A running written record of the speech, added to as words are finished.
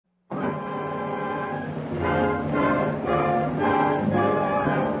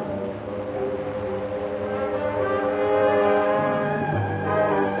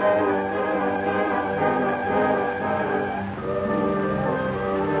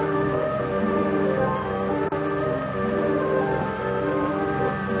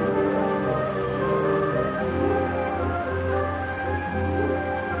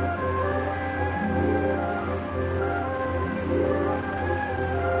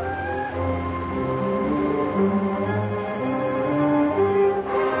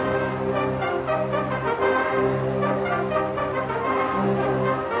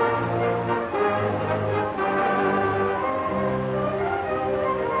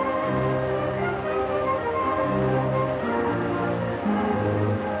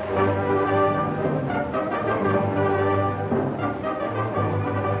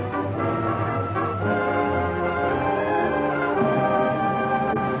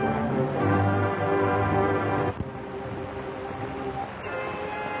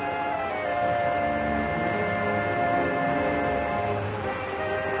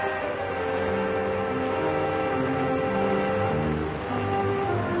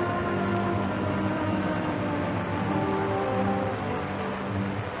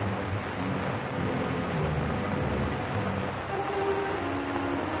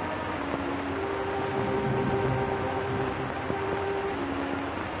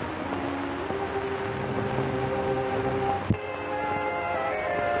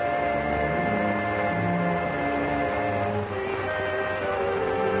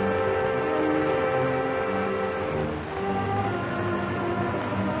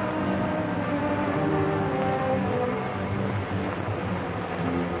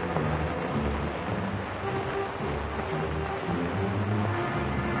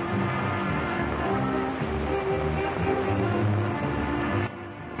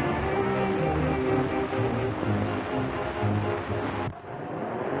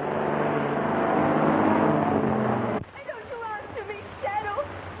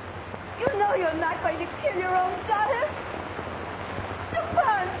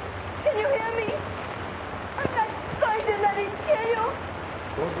you hear me? I'm not going to let him kill you.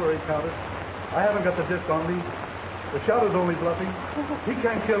 Don't worry, Countess. I haven't got the disc on me. The Shadow's only bluffing. He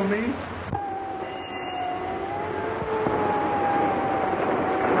can't kill me.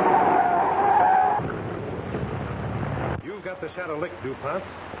 You've got the Shadow licked, DuPont.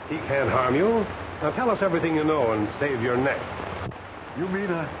 He can't harm you. Now tell us everything you know and save your neck. You mean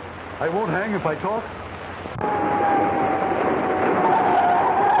I won't hang if I talk?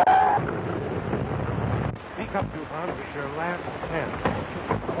 Speak up, DuPont. It's your last chance.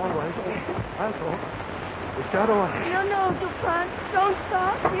 All right. I'll talk. The Shadow... No, DuPont. Don't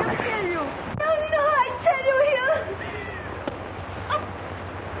stop. He'll kill you. No, I tell you, he'll...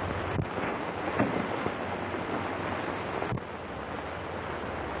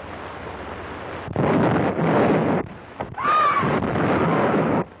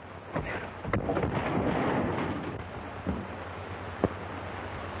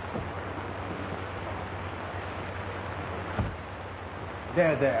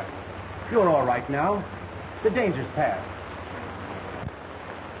 There. You're all right now. The danger's past.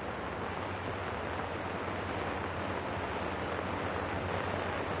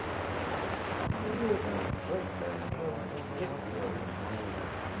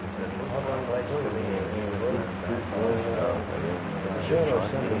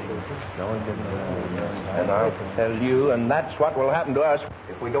 And I'll tell you, and that's what will happen to us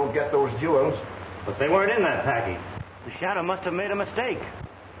if we don't get those jewels. But they weren't in that package. The Shadow must have made a mistake.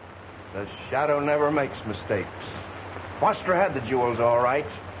 The Shadow never makes mistakes. Foster had the jewels all right,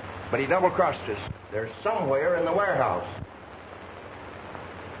 but he double-crossed us. They're somewhere in the warehouse.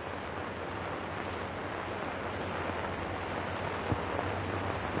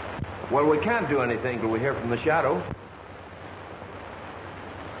 Well, we can't do anything till we hear from the Shadow.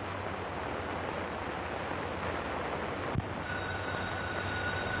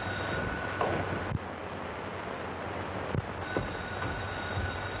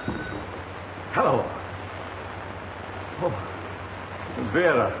 Hello. Oh,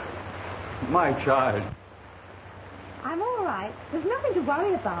 Vera, my child. I'm all right. There's nothing to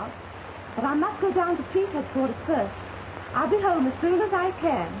worry about. But I must go down to police headquarters first. I'll be home as soon as I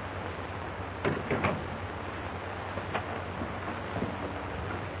can.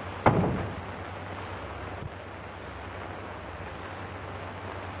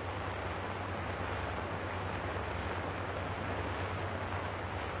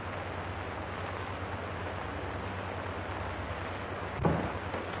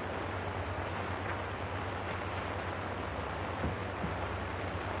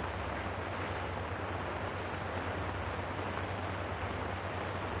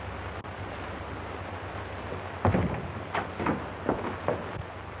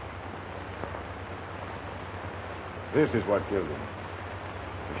 This is what killed him.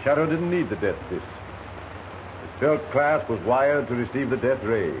 The Shadow didn't need the death disc. The stealth clasp was wired to receive the death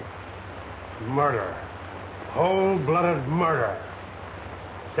ray. Murder. Cold-blooded murder.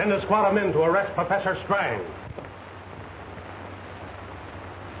 Send a squad of men to arrest Professor Strang.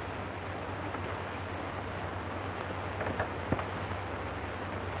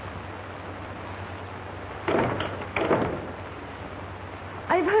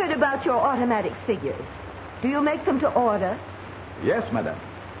 I've heard about your automatic figures. Do you make them to order? Yes, madam.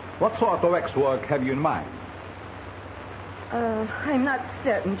 What sort of X-work have you in mind? I'm not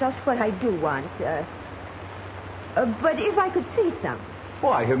certain just what I do want. But if I could see some. Oh,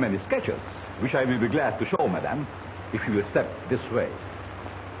 I have many sketches, which I will be glad to show, madam, if you will step this way.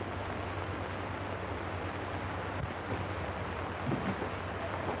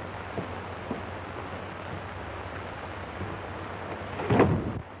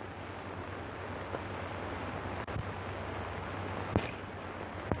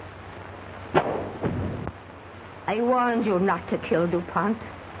 I warned you not to kill DuPont.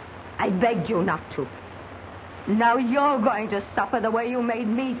 I begged you not to. Now you're going to suffer the way you made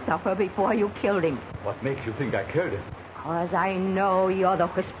me suffer before you killed him. What makes you think I killed him? 'Cause I know you're the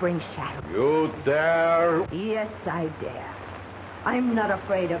Whispering Shadow. You dare? Yes, I dare. I'm not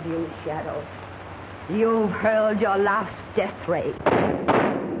afraid of you, Shadow. You've hurled your last death ray.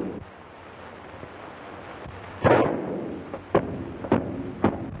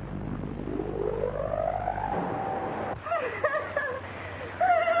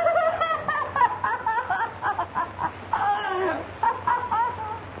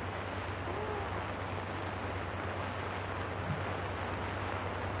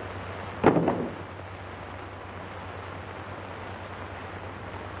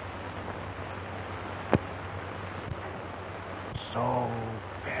 So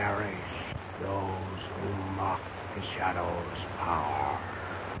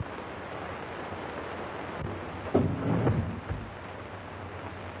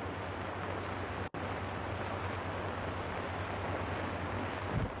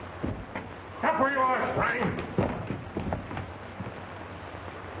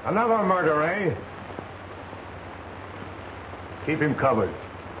Another murder, eh? Keep him covered.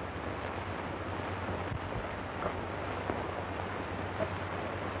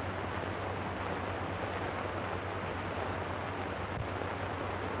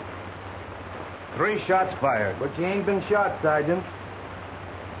 Three shots fired. But you ain't been shot, Sergeant.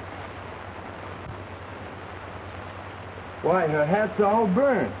 Why, her hat's all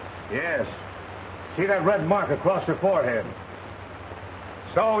burned. Yes. See that red mark across her forehead?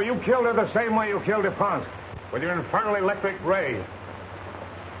 So you killed her the same way you killed DuPont, with your infernal electric ray.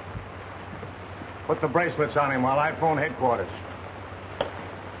 Put the bracelets on him while I phone headquarters.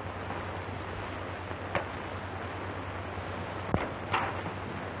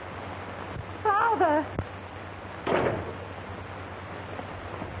 Father!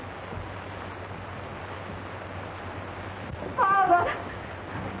 Father!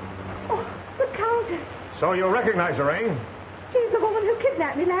 Oh, the Countess! So you recognize her, eh? She's the woman who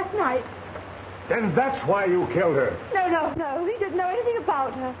kidnapped me last night. Then that's why you killed her. No. He didn't know anything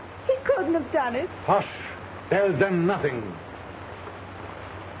about her. He couldn't have done it. Hush. Tell them nothing.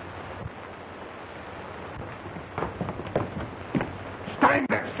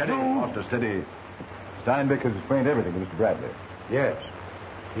 Steinbeck! Steady, Foster, steady. Steinbeck has explained everything to Mr. Bradley. Yes.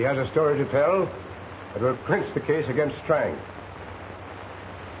 He has a story to tell that will clinch the case against Strang.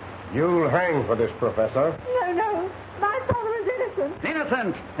 You'll hang for this, Professor. No. My father is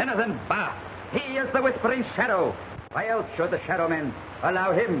innocent. Innocent, bah! He is the Whispering Shadow. Why else should the Shadow Men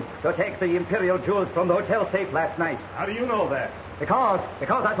allow him to take the Imperial jewels from the hotel safe last night? How do you know that? Because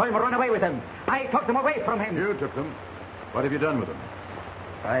I saw him run away with them. I took them away from him. You took them. What have you done with them?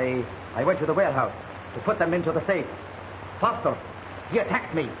 I went to the warehouse to put them into the safe. Foster, he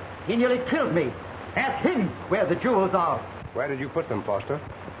attacked me. He nearly killed me. Ask him where the jewels are. Where did you put them, Foster?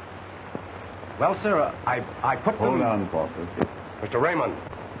 Well, sir, I put them... Hold on, Foster. Mr. Raymond,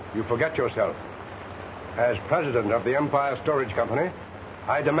 you forget yourself. As president of the Empire Storage Company,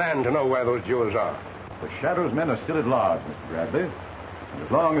 I demand to know where those jewels are. The Shadow's men are still at large, Mr. Bradley. And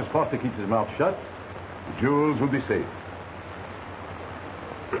as long as Foster keeps his mouth shut, the jewels will be safe.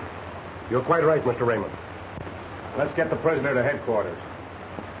 You're quite right, Mr. Raymond. Let's get the prisoner to headquarters.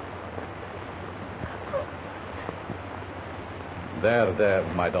 There,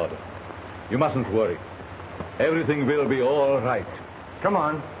 my daughter. You mustn't worry. Everything will be all right. Come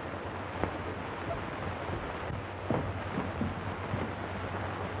on.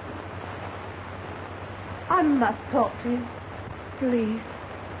 I must talk to you. Please.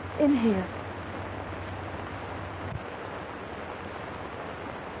 In here.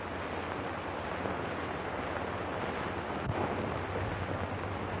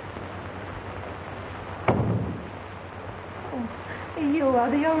 You are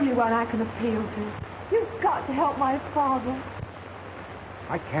the only one I can appeal to. You've got to help my father.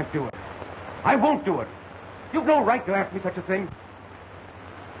 I can't do it. I won't do it. You've no right to ask me such a thing.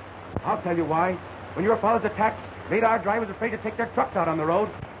 I'll tell you why. When your father's attacked, made our drivers afraid to take their trucks out on the road.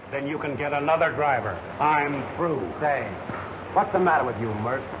 Then you can get another driver. I'm through. Say, what's the matter with you,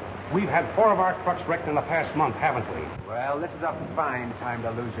 Mert? We've had 4 of our trucks wrecked in the past month, haven't we? Well, this is a fine time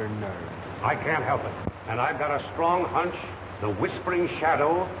to lose your nerve. I can't help it. And I've got a strong hunch the Whispering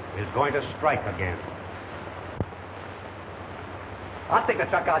Shadow is going to strike again. I'll take the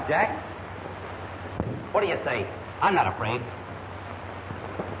truck out, Jack. What do you say? I'm not afraid.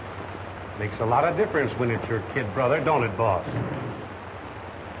 Makes a lot of difference when it's your kid brother, don't it, boss?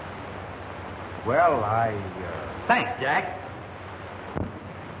 Well, Thanks, Jack.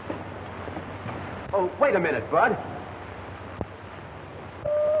 Oh, wait a minute, Bud.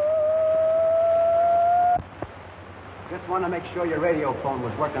 Just want to make sure your radio phone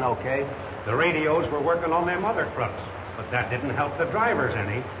was working okay. The radios were working on them other trucks, but that didn't help the drivers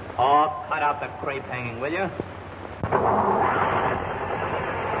any. Oh, cut out the crepe hanging, will you?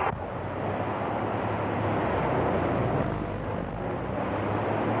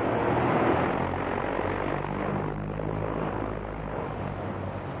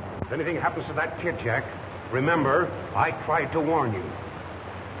 If anything happens to that kid, Jack, remember, I tried to warn you.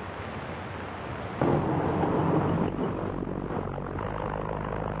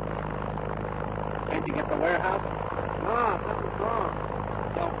 Can't you get the warehouse? No, nothing's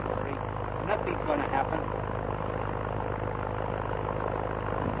wrong. Don't worry. Nothing's going to happen.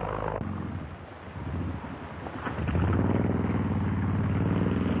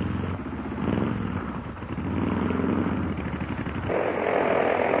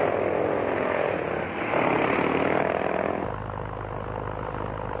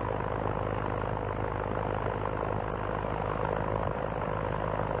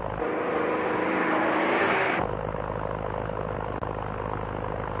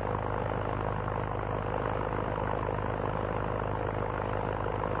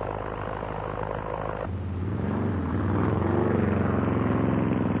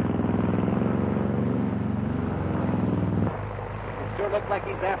 looks like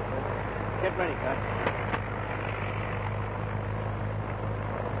he's after us. Get ready, Gus.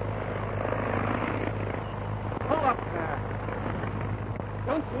 Pull up there.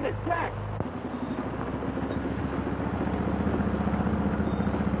 Don't shoot it, Jack.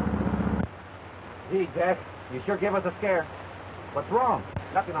 Gee, Jack, you sure gave us a scare. What's wrong?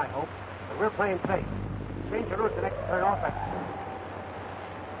 Nothing, I hope. But we're playing safe. Change your route the next turn off.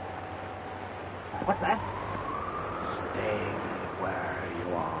 What's that? Stay where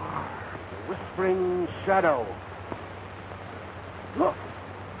you are. The Whispering Shadow. Look.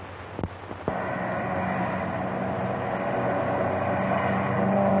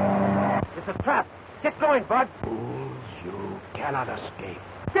 It's a trap. Get going, Bud. Fools, you cannot escape.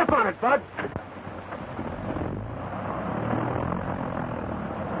 Step on it, Bud.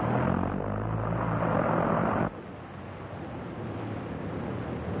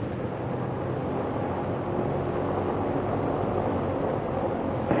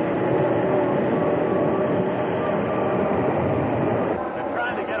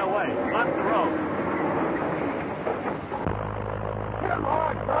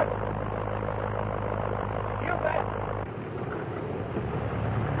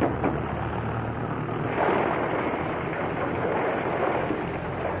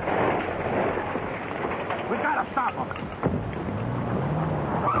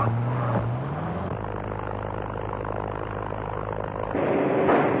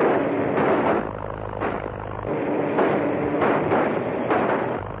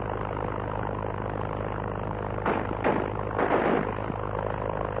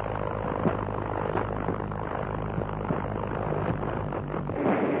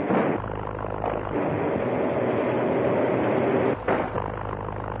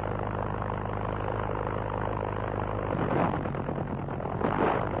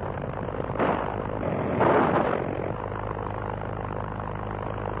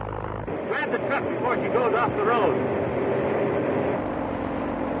 Grab the truck before she goes off the road.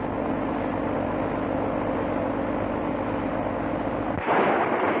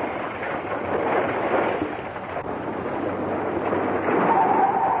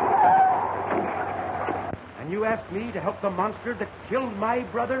 And you asked me to help the monster that killed my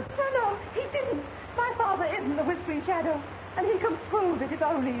brother? No, he didn't. My father isn't the Whispering Shadow, and he can prove it if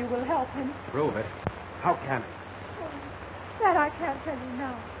only you will help him. Prove it? How can it? That I can't tell you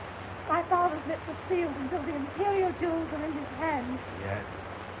now. My father's lips are sealed until the Imperial jewels are in his hands. Yes.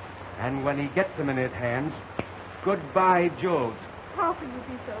 And when he gets them in his hands, goodbye, jewels. How can you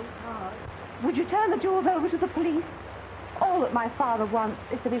be so hard? Would you turn the jewels over to the police? All that my father wants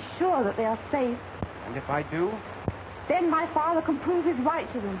is to be sure that they are safe. And if I do? Then my father can prove his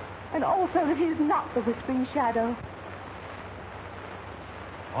right to them, and also that he is not the Whispering Shadow.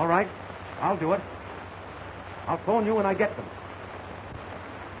 All right. I'll do it. I'll phone you when I get them.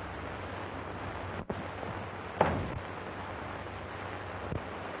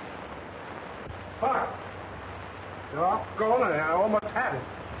 Sparks! You're off going, and I almost had it.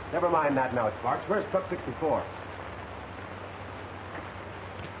 Never mind that now, Sparks. Where's truck 64?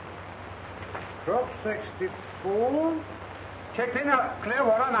 Truck 64? Checked in at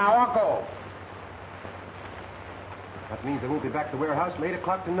Clearwater an hour ago. That means they won't be back to the warehouse till 8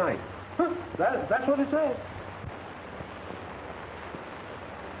 o'clock tonight. Huh, that's what it says.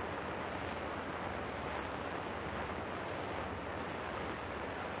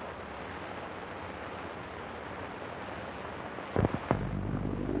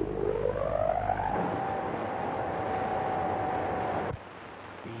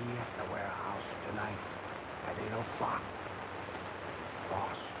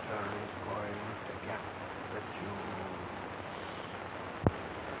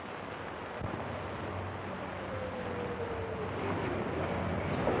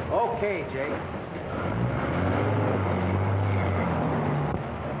 Okay, Jake.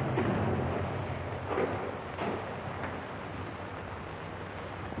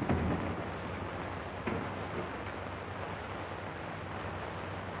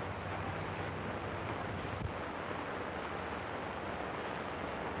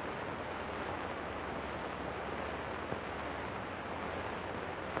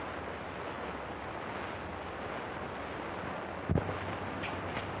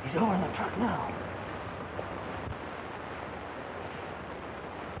 He's over in the truck now.